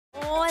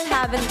all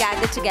have been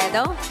gathered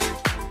together.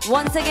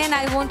 Once again,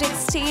 I want to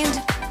extend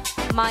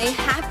my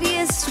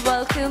happiest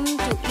welcome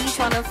to each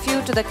one of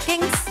you to the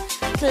Kings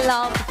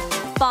Club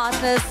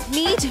Partners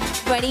Meet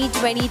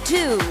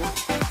 2022.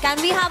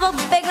 Can we have a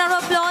big round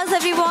of applause,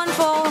 everyone,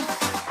 for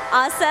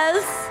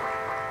ourselves?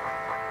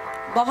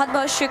 बहुत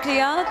बहुत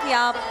शुक्रिया कि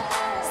आप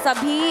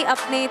सभी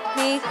अपने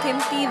इतने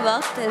कीमती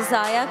वक्त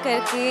ज़ाया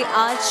करके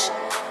आज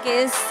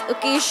के इस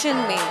ओकेशन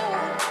में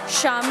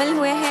शामिल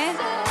हुए हैं.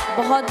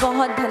 बहुत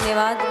बहुत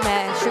धन्यवाद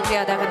मैं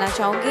शुक्रिया अदा करना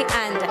चाहूँगी.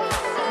 And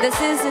this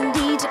is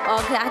indeed a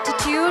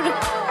gratitude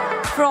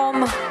from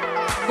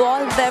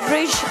Ball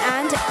Beverage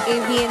and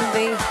AB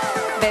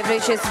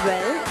INBEV as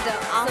well.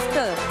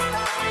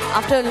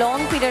 After a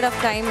long period of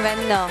time when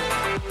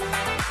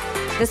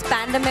this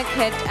pandemic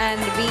hit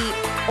and we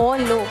all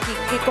know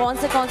कि कौन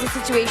से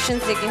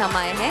situations लेके हम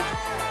आए हैं.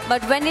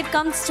 But when it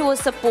comes to a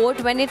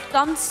support, when it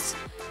comes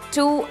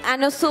to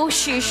an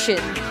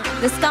association,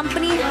 this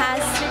company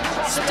has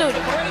stood,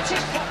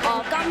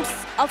 comes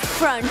up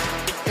front,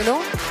 you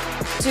know,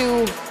 to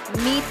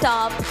meet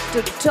up,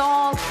 to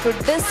talk, to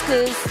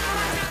discuss,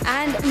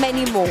 and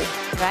many more,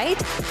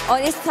 right?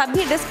 और इस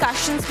सभी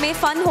discussions में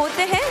fun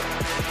होते हैं,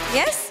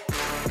 yes?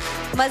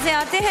 मज़े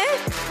आते हैं?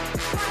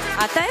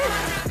 आता है?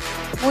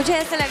 मुझे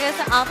ऐसा लग रहा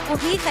है आपको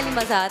ही खाली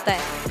मज़ा आता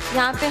है.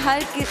 यहाँ पे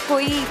हर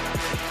कोई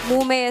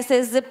मुंह में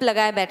ऐसे zip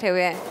लगाए बैठे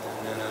हुए हैं.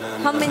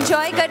 हम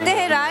enjoy करते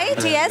हैं, right?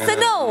 Yes or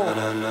no?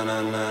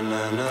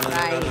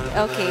 Right.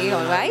 Okay.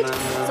 All right.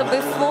 So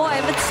before I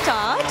would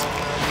start,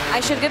 I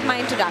should give my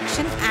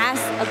introduction as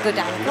a good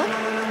anchor.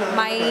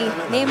 My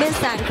name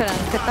is Anchor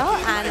Ankita,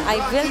 and I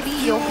will be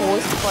your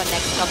host for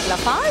next couple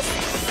of hours.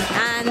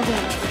 And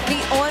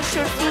we all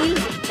should feel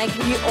like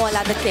we all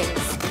are the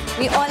kings.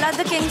 We all are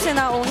the kings in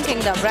our own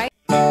kingdom, right?